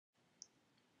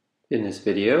In this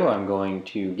video, I'm going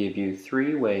to give you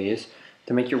 3 ways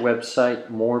to make your website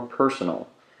more personal.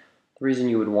 The reason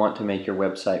you would want to make your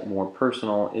website more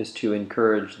personal is to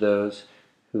encourage those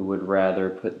who would rather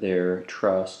put their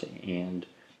trust and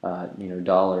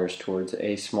dollars towards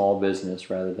a small business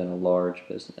rather than a large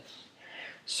business.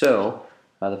 So,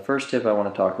 the first tip I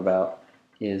want to talk about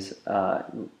is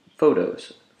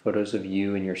photos of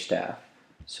you and your staff.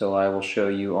 So I will show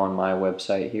you on my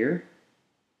website here.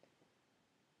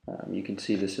 You can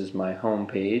see this is my home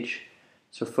page.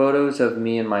 So photos of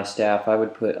me and my staff I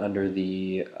would put under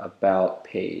the About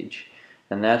page,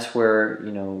 and that's where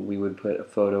we would put a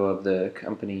photo of the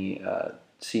company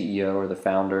CEO or the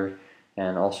founder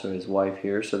and also his wife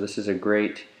here. So this is a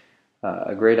great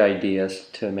idea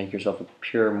to make yourself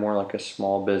appear more like a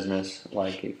small business,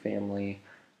 like a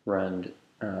family-run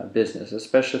business,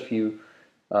 especially if you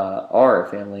are a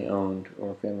family-owned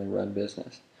or family-run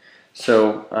business.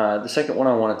 So the second one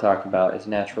I want to talk about is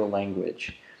natural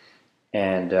language.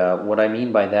 And what I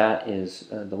mean by that is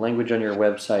the language on your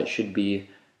website should be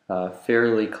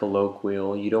fairly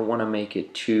colloquial. You don't want to make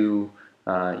it too,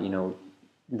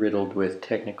 riddled with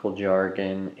technical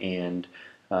jargon and,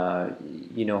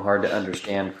 hard to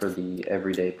understand for the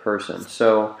everyday person.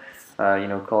 So,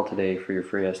 call today for your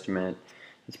free estimate.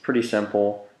 It's pretty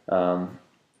simple. I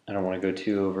don't want to go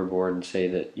too overboard and say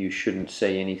that you shouldn't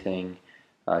say anything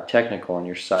technical on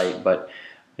your site, but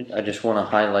I just want to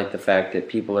highlight the fact that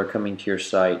people are coming to your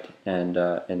site and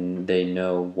they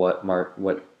know what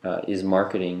is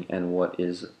marketing and what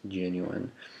is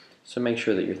genuine. So make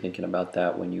sure that you're thinking about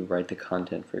that when you write the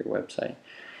content for your website.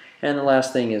 And the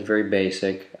last thing is very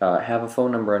basic. Have a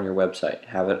phone number on your website.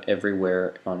 Have it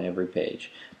everywhere on every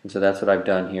page. And so that's what I've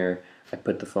done here. I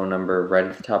put the phone number right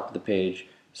at the top of the page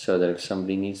so that if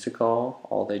somebody needs to call,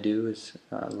 all they do is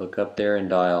look up there and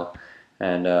dial.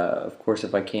 And of course,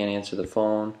 if I can't answer the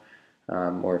phone,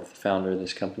 or if the founder of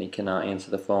this company cannot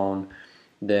answer the phone,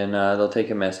 then they'll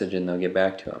take a message and they'll get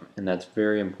back to them. And that's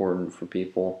very important for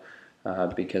people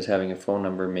because having a phone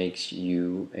number makes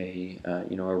you a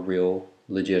real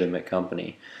legitimate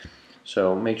company.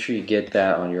 So make sure you get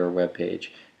that on your webpage,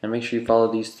 and make sure you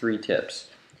follow these 3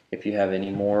 tips. If you have any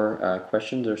more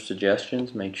questions or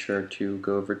suggestions, make sure to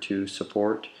go over to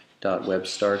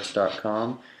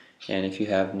support.webstarts.com. And if you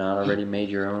have not already made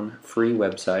your own free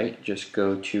website, just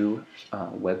go to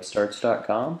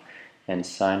webstarts.com and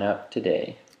sign up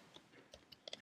today.